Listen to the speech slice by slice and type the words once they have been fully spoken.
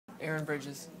Aaron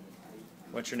Bridges.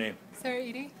 What's your name? Sarah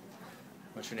Edie.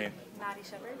 What's your name? Maddie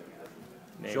Shepard.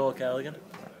 Name. Joel Callaghan.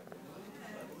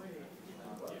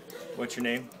 What's your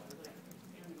name?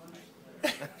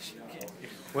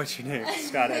 What's your name?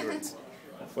 Scott Edwards.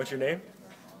 What's your name?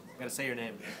 I gotta say your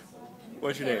name.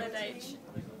 What's your name?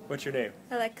 What's your name?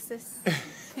 Alexis.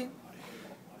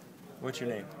 What's your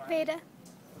name? Veda.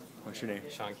 What's your name?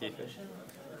 Sean Kiefer.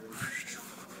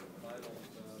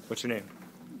 What's your name?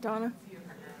 Donna.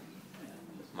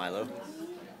 Milo.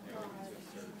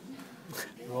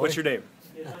 What's your name?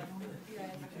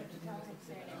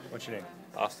 What's your name?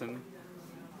 Austin.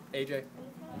 AJ.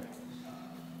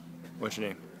 What's your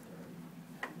name?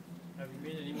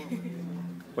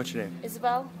 What's your name?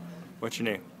 Isabel. What's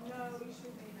your name?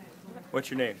 What's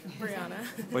your name? Brianna.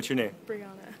 What's your name?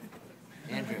 Brianna.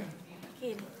 Andrew.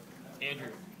 Katie.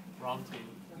 Andrew. Wrong team.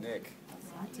 Nick.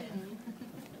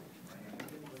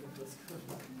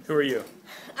 Who are you?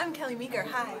 I'm Kelly Meeker.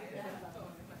 Hi.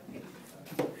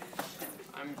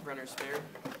 I'm Brenner Spare.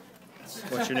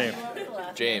 What's your name?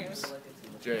 James.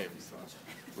 James.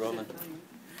 Roman.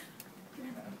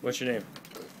 What's your name?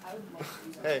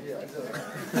 Hey.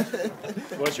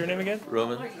 What's your name again?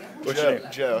 Roman. What's your name?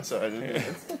 Joe, sorry. I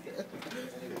didn't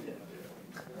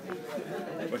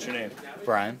What's your name?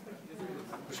 Brian.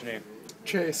 What's your name?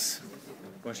 Chase.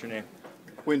 What's your name?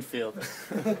 Winfield.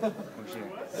 What's your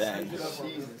name? Ben.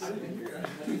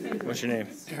 What's your name?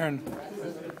 Aaron.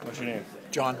 What's your name?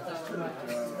 John.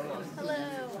 Hello.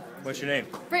 What's your name?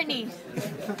 Brittany.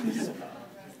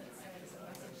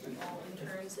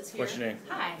 What's your name?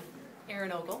 Hi.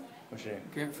 Aaron Ogle. What's your name?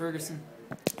 Grant Ferguson.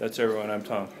 That's everyone. I'm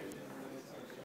Tom.